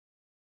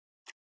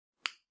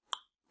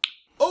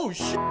Oh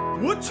shit!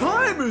 What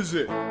time is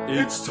it?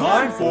 It's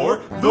time for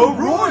the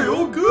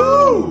Royal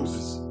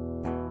Goobs!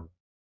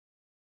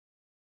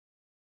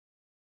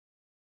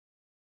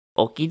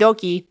 Okie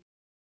dokie.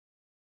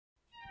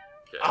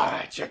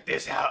 Alright, check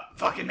this out.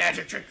 Fucking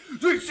magic trick.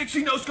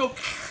 360 no scope.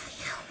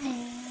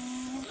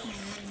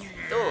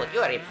 Dude,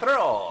 you're a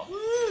pro.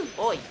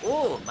 Oi,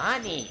 ooh,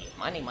 money.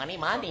 Money, money,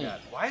 money. Oh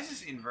God. Why is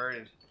this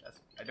inverted?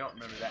 I don't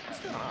remember that. What's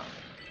going on?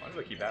 Why does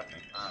that keep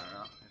happening? I don't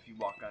know. If you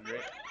walk under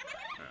it.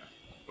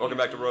 Welcome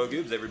back to Royal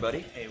Goobs, everybody.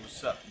 Hey,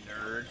 what's up,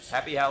 nerds?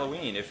 Happy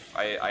Halloween. If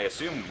I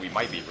assume we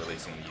might be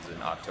releasing these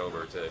in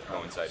October to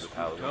coincide with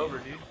Halloween. October,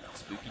 dude.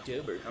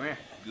 Spooky-tober. Come here.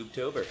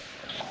 Goobtober.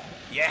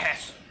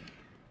 Yes!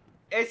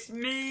 It's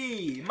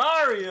me,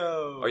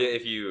 Mario! Oh yeah,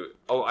 if you...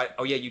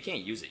 Oh yeah, you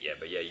can't use it yet,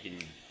 but yeah, you can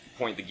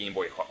point the Game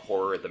Boy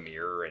Horror at the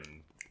mirror and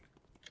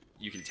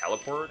you can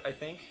teleport, I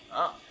think.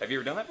 Oh. Have you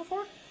ever done that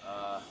before?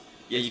 Yeah,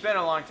 it's been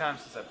a long time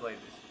since I played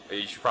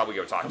this. You should probably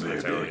go talk to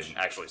the Toad and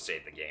actually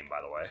save the game,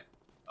 by the way.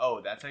 Oh,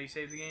 that's how you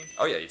save the game?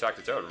 Oh yeah, you talked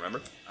to Toad,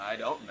 remember? I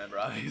don't remember,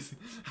 obviously.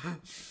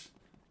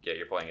 Yeah,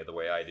 you're playing it the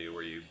way I do,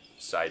 where you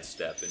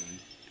sidestep and...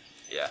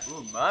 Yeah.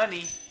 Ooh,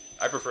 money.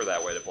 I prefer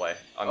that way to play.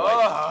 Unlike...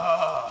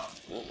 Oh!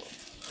 Ooh,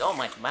 so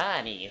much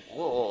money.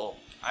 Ooh.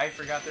 I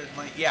forgot there's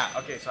money. Yeah,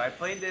 okay, so I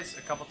played this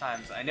a couple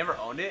times. I never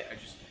owned it. I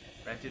just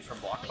rented from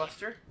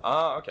Blockbuster.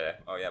 Oh, okay.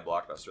 Oh yeah,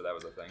 Blockbuster, that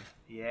was a thing.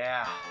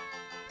 Yeah.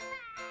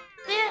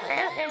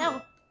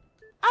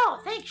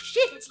 Oh, thanks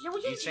shit, it's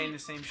Luigi. He's saying the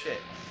same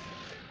shit.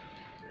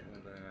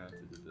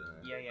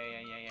 Yeah.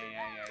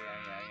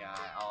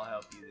 I'll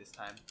help you this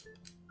time.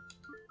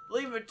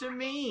 Leave it to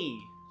me.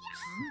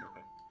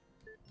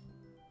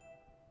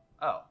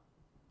 Oh.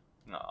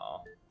 Aw.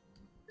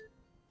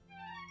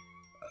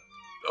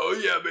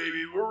 Oh yeah,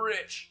 baby, we're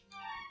rich.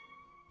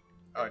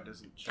 Oh, it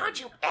doesn't show. Don't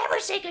you ever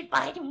say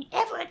goodbye to me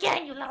ever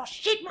again, you little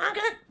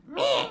shitmonger.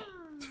 Man.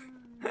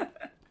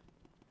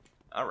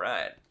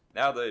 Alright.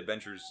 Now the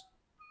adventures...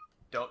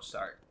 Don't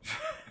start.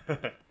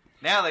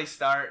 Now they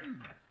start.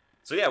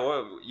 So yeah,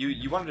 well,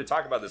 you wanted to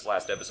talk about this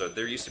last episode.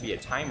 There used to be a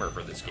timer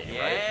for this game,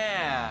 right?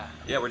 Yeah.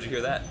 Yeah, where'd you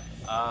hear that?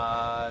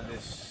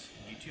 This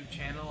YouTube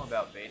channel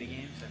about beta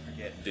games. I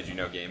forget. Did You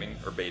Know Gaming?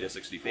 Or Beta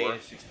 64? Beta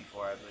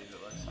 64, I believe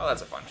it was. Oh,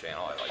 that's a fun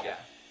channel. I like Yeah. it.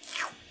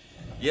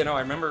 Yeah, no,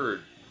 I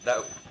remember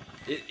that...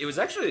 It was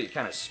actually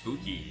kind of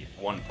spooky,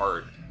 one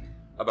part,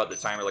 about the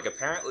timer. Like,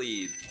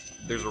 apparently,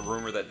 there's a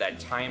rumor that that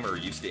timer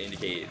used to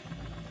indicate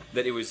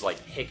that it was like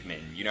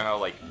Hickman. You know how,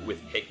 like,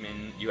 with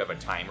Hickman, you have a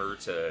timer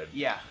to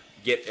Yeah.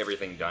 get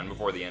everything done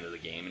before the end of the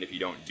game, and if you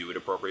don't do it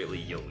appropriately,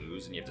 you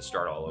lose, and you have to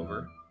start all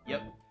over?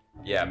 Yep.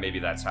 Yeah, maybe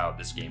that's how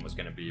this game was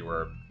going to be,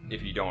 where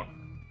if you don't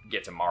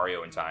get to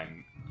Mario in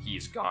time,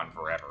 he's gone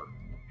forever.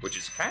 Which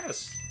is kind of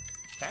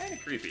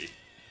creepy.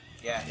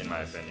 Yeah. In my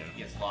opinion.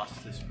 He gets lost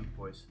to the Spook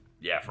Boys.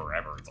 Yeah,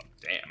 forever. It's like,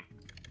 damn.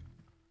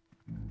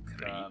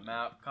 Come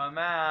out, come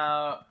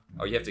out.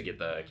 Oh, you have to get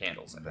the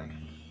candles, I think.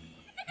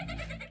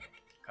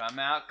 Come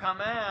out,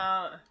 come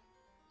out.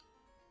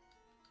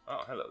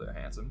 Oh, hello there,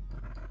 handsome.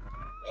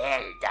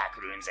 Well, dark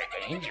rooms are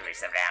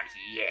dangerous around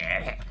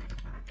here.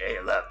 They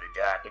love the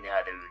dark and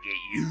how they will get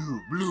you,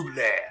 blue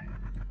blah.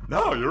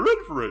 Now you're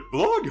in for it,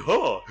 blog,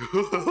 huh?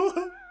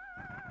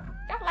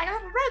 Got like a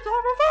little red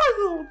on my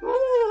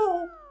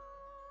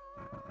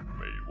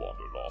May you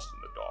wander lost in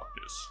the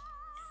darkness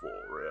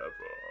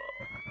forever.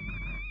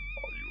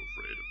 Are you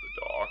afraid of the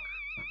dark?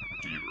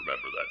 Do you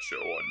remember that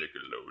show on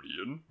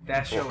Nickelodeon?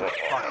 That show was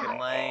fucking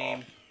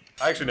lame.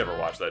 I actually never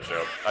watched that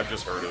show. I've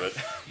just heard of it.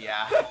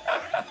 Yeah.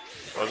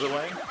 Was it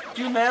lame?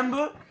 Do you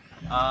remember?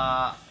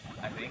 I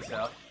think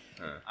so.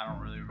 Huh. I don't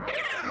really remember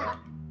that well.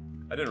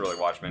 I didn't really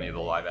watch many of the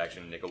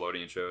live-action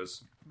Nickelodeon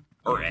shows.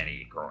 Or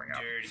any growing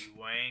up. Dirty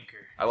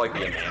wanker. I like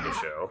the Amanda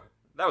Show.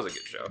 That was a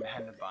good show.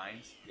 Had the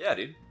binds. Yeah,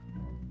 dude.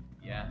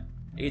 Yeah.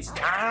 It's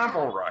time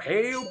for a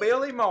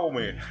hillbilly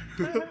moment.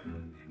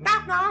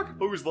 Knock, knock.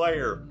 Who's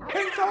there?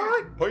 Pink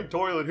toilet? Pink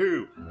toilet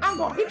who? I'm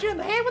gonna hit you in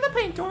the head with a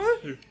pink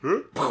toilet.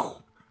 Huh?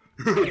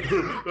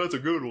 That's a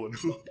good one.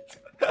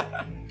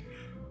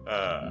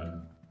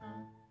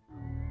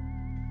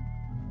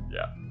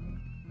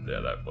 Yeah,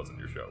 that wasn't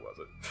your show, was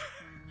it?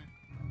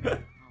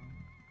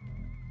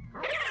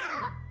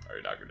 Are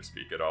you not going to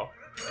speak at all?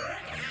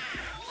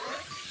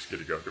 Just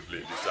going to go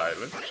completely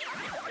silent?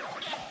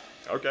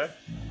 Okay.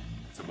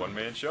 It's a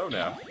one-man show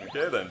now.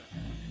 Okay, then.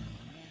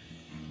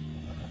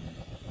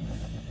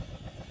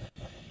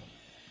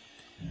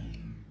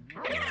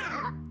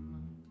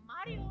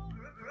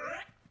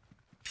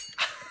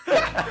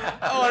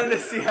 I wanted to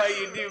see how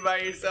you do by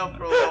yourself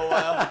for a little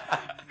while.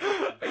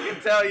 I can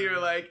tell you were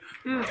like,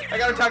 I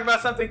gotta talk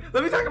about something.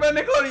 Let me talk about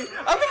Nickelodeon.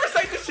 I'm gonna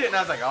recite this shit. And I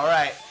was like, all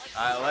right,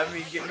 let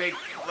me make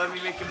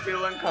him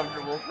feel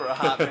uncomfortable for a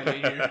hot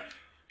minute here.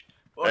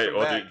 Hey,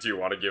 well, do you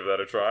want to give that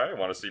a try?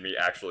 Want to see me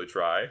actually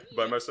try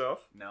by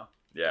myself? No.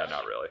 Yeah,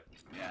 not really.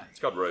 Yeah. It's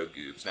called Royal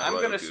Goobs.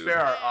 I'm gonna spare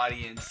our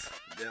audience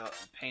the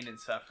pain and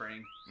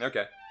suffering.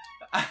 Okay.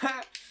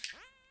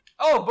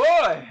 Oh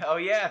boy! Oh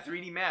yeah,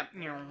 3D map.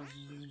 The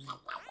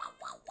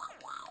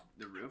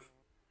roof.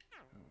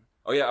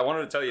 Oh yeah, I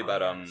wanted to tell you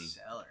about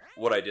Cellar.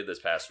 what I did this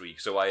past week.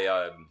 So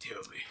Tell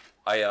me.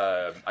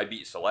 I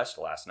beat Celeste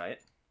last night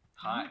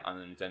Hi. on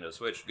the Nintendo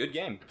Switch. Good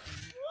game.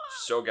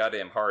 So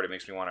goddamn hard. It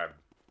makes me want to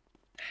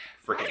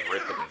freaking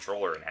rip the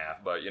controller in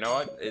half. But you know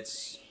what? It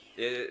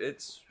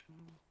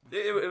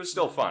was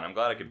still fun. I'm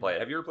glad I could play it.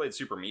 Have you ever played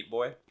Super Meat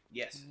Boy?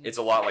 Yes. It's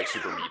a lot like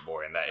Super Meat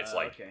Boy in that it's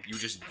like okay. you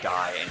just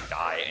die and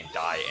die and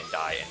die and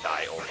die and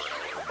die over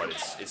and over, but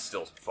it's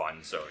still fun.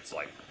 So it's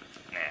like,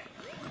 nah.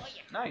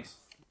 Nice.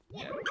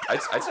 Yeah.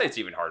 I'd say it's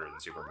even harder than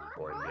Super Meat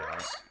Boy, to be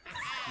honest.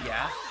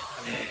 Yeah.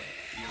 I mean,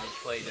 you ever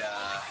played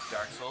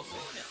Dark Souls?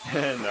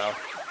 No.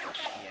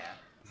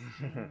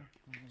 Yeah.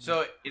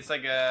 So it's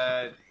like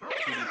a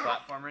 2D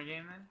platformer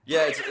game then?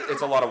 Yeah,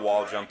 it's a lot of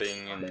wall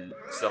jumping and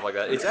stuff like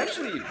that. It's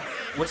actually,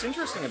 what's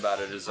interesting about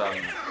it is I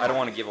don't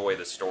want to give away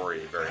the story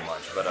very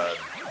much, but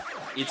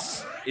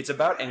it's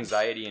about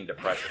anxiety and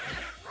depression.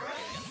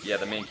 Yeah,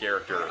 the main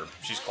character,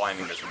 she's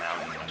climbing this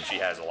mountain and she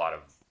has a lot of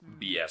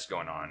BS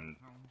going on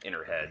in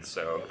her head,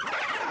 so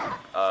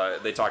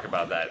they talk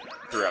about that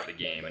throughout the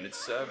game, and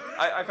it's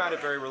I found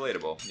it very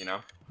relatable, you know?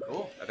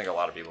 Cool. I think a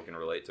lot of people can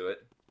relate to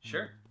it.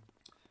 Sure.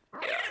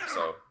 Yeah,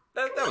 so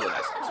that was a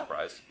nice little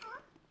surprise.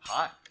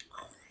 Hot.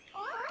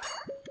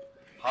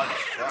 Hot as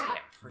fuck.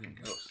 Damn, freaking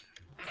ghost.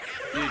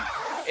 Dude,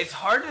 it's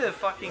hard to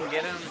fucking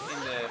get them in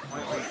the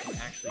point where you can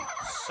actually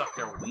suck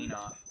their ween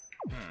off.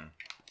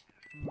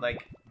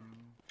 Like,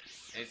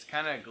 it's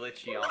kind of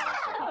glitchy almost.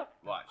 Like,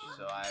 watch.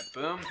 So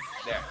boom,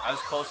 there. I was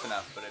close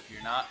enough, but if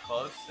you're not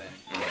close, then...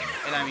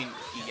 And I mean,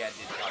 Egad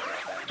did talk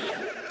about that. He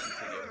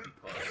said it would be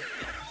close.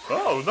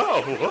 Oh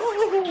no!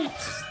 Oh.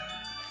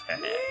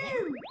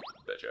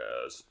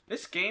 Bitches.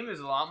 This game is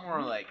a lot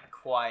more, like,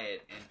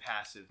 quiet and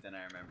passive than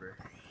I remember.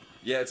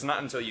 Yeah, it's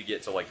not until you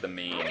get to like the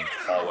main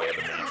hallway of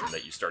the mansion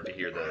that you start to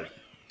hear the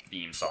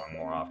theme song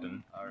more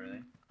often. Oh,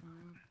 really?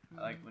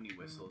 I like when he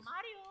whistles.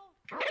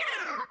 Oh,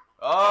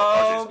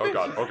 Oh, jeez. Oh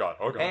god, oh god,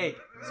 oh god. Hey,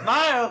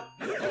 smile!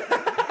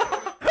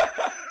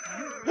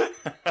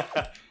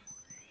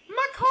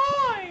 My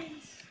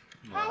coins!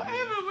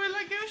 However, will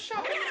I go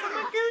shopping for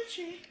my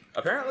Gucci?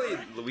 Apparently,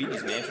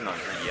 Luigi's Mansion on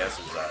 3DS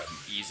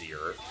is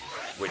easier,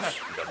 which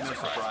doesn't No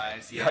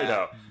surprise. Yeah, I know.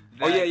 That-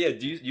 Oh yeah, yeah.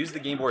 Use the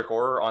Game Boy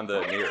Color on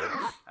the mirror.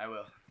 I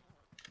will.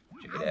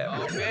 Check it out.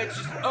 Oh,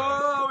 bitch!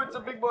 Oh, it's a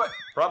big boy.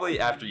 Probably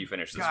after you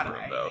finish this God, room,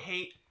 I though.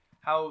 hate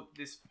how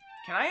this.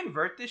 Can I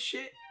invert this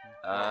shit?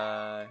 Wait,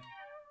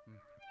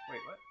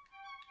 what?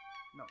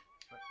 No.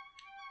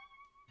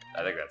 What?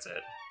 I think that's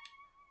it.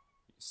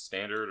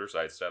 Standard or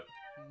sidestep.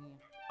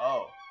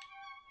 Oh.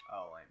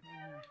 Oh, lame.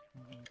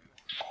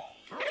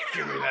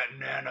 Give me that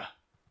nana.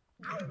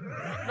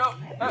 No.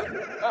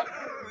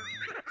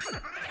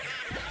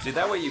 See,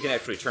 that way you can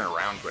actually turn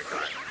around quicker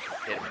and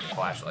hit it with the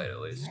flashlight at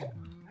least.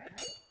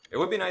 It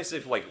would be nice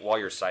if, like, while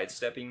you're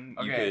sidestepping,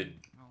 you Okay. could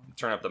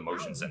turn up the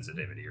motion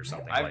sensitivity or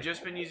something. I've like,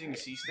 just been using the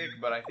C-stick,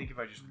 but I think if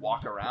I just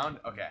walk around,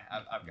 okay,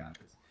 I've got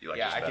this. You like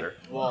yeah, this I better?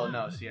 can. Well,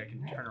 no, see, I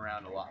can turn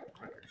around a lot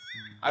quicker.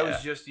 I was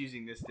Yeah. just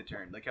using this to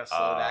turn. Look how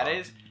slow that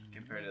is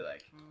compared to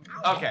like.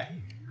 Okay,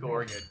 cool,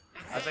 we're good.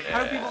 I was like, how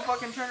do Yeah. people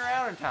fucking turn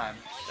around in time?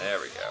 There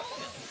we go.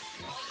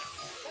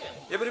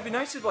 Yeah, but it'd be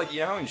nice if, like, you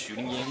know how in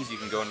shooting games you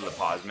can go into the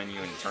pause menu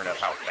and turn up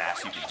how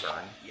fast you can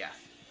turn? Yeah.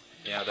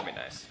 Yeah, that'd be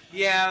nice.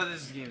 Yeah,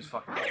 this game's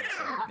fucking old.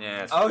 So.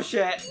 Yeah, it's Oh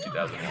shit!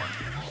 2001.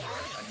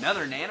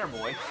 Another nanner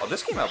boy. Oh,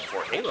 this came out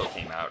before Halo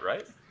came out,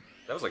 right?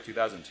 That was like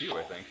 2002,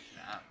 I think.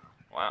 Nah.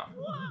 Wow.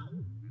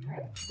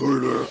 Hey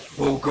there!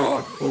 Oh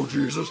god! Oh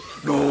Jesus!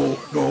 No!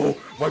 No!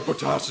 My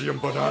potassium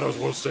bananas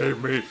will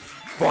save me!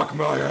 Fuck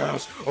my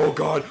ass! Oh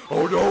god!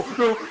 Oh no!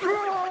 No!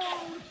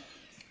 No!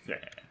 Yeah.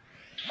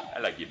 I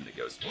like giving the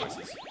ghost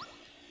voices.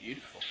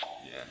 Beautiful.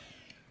 Yeah.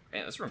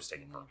 Man, this room's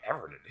taking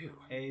forever to do.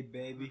 Hey,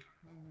 baby.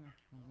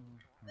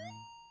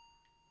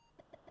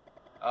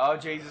 Oh,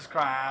 Jesus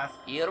Christ.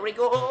 Here we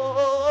go.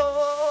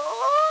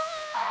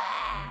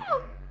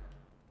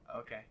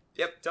 Okay.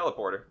 Yep,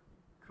 teleporter.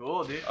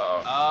 Cool, dude.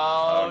 Oh.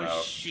 Oh, Oh,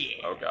 no. shit.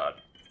 Oh god.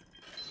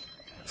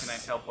 Can I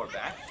teleport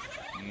back?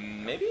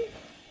 Maybe?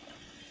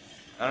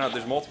 I don't know,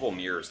 there's multiple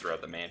mirrors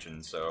throughout the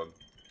mansion, so...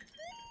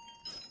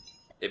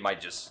 It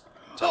might just...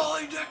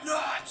 Holy dick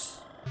nuts!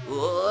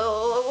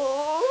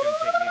 Whoa. Gonna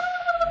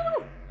take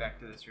me back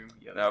to this room?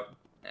 Yep. Nope.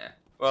 Eh.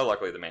 Well,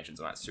 luckily the mansion's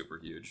not super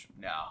huge,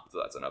 No. so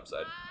that's an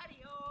upside.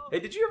 Hey,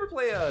 did you ever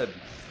play,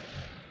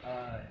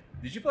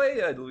 did you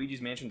play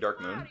Luigi's Mansion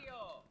Dark Moon?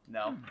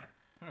 No.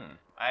 Hmm.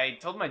 I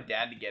told my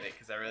dad to get it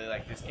because I really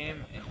like this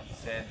game, and he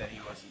said that he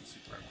wasn't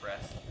super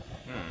impressed.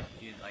 Hmm.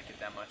 He didn't like it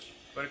that much.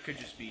 But it could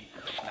just be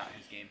not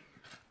his game.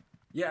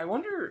 Yeah, I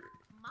wonder...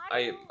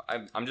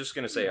 I'm just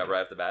gonna say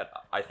right off the bat,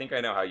 I think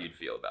I know how you'd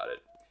feel about it.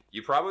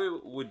 You probably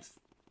would...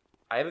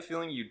 I have a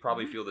feeling you'd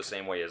probably feel the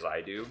same way as I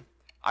do.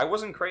 I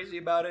wasn't crazy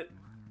about it.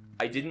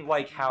 I didn't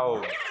like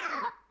how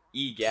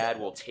Egad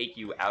will take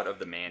you out of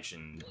the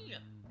mansion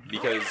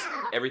because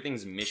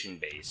everything's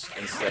mission-based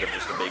instead of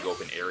just a big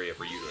open area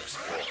for you to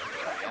explore.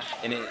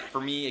 And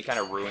for me, it kind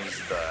of ruins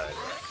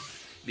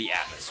the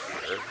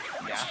atmosphere,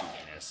 the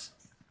spookiness.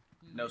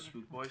 No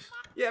spook boys?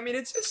 Yeah, I mean,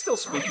 it's still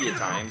spooky at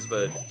times,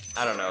 but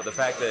I don't know. The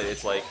fact that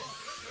it's like,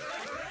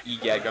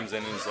 EGAD comes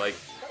in and is like,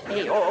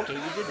 hey, oh, okay, you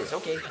did this.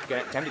 Okay,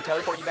 time to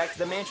teleport you back to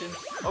the mansion.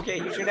 Okay,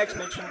 here's your next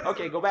mission.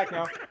 Okay, go back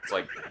now. It's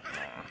like,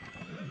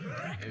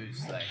 It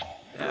was like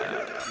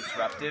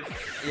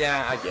disruptive.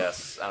 yeah, I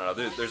guess. I don't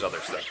know. There's other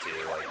stuff too.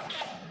 Like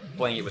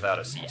playing it without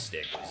a C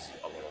stick was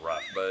a little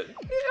rough, but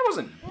it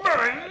wasn't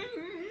bad.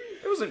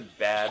 It wasn't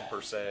bad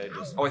per se.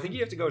 Just, oh, I think you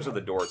have to go to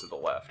the door to the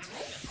left.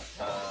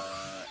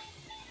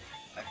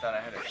 I thought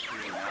I had to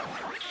clear them out.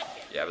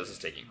 Yeah, this is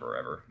taking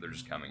forever. They're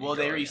just coming. Well,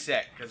 and they going.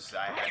 reset because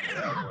I had to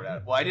teleport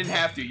out. Well, I didn't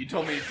have to. You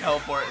told me to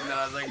teleport, and then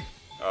I was like,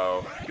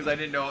 Oh. because I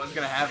didn't know what was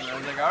gonna happen. I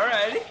was like,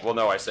 alrighty. Well,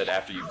 no, I said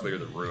after you clear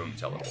the room,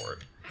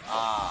 teleport.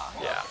 Ah.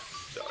 Yeah.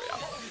 So yeah.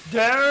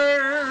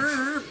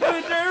 Derp,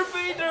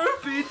 derpy,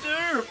 derpy,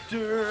 derp,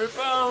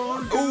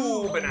 derp,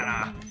 Ooh,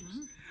 banana.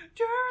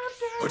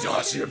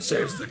 Potassium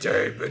saves the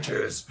day,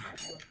 bitches.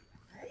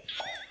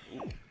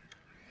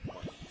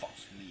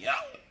 Fucks me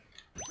up.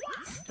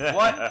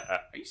 What?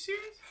 Are you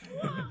serious?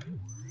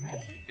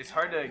 It's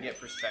hard to get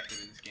perspective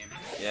in this game.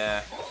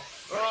 Yeah.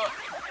 Yeah,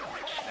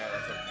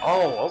 that's okay.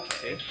 Oh,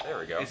 okay. There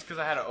we go. It's because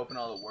I had to open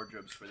all the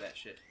wardrobes for that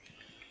shit.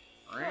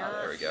 Oh,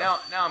 there we go.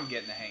 Now I'm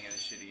getting the hang of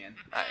this shit again.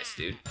 Nice,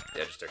 dude.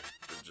 Yeah,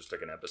 just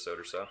took an episode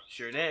or so.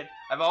 Sure did.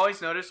 I've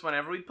always noticed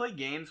whenever we play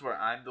games where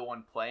I'm the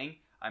one playing,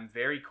 I'm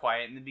very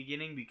quiet in the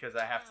beginning because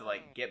I have to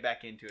like get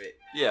back into it.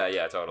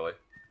 Yeah, totally.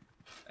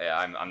 Yeah,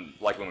 I'm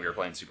like when we were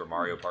playing Super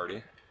Mario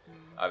Party.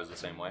 I was the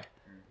same way.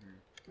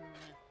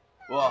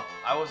 Well,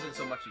 I wasn't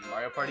so much in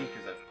Mario Party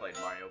because I've played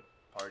Mario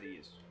Party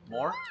is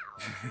more,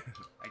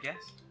 I guess.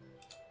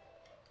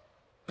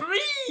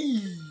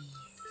 Please.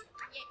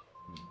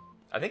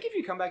 I think if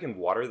you come back and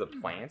water the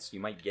plants,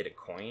 you might get a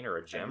coin or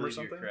a gem or believe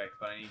something. You're correct,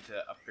 but I need to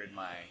upgrade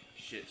my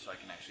shit so I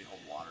can actually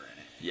hold water in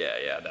it.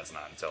 Yeah, that's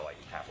not until like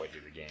halfway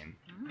through the game.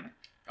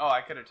 Oh,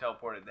 I could have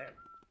teleported there.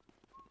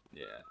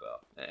 Yeah, well,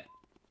 eh.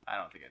 I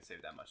don't think I'd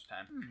save that much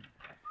time.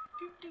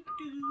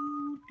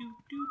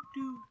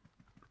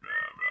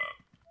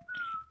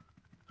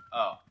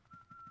 Oh,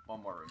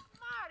 one more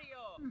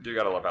room. You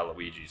gotta love how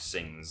Luigi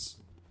sings,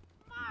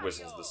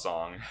 whistles the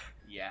song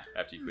Yeah.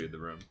 after you cleared the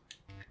room.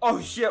 Oh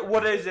shit,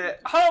 what is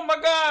it? Oh my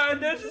god,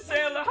 there's a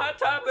sale of Hot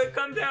Topic.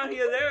 Come down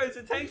here. There is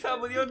a tank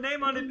top with your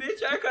name on it,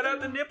 bitch. I cut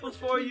out the nipples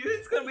for you.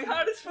 It's gonna be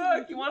hot as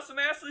fuck. You want some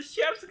assless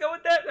chaps to go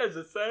with that? There's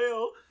a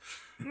sale.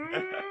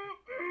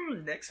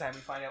 Next time we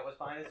find out what's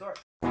behind his door.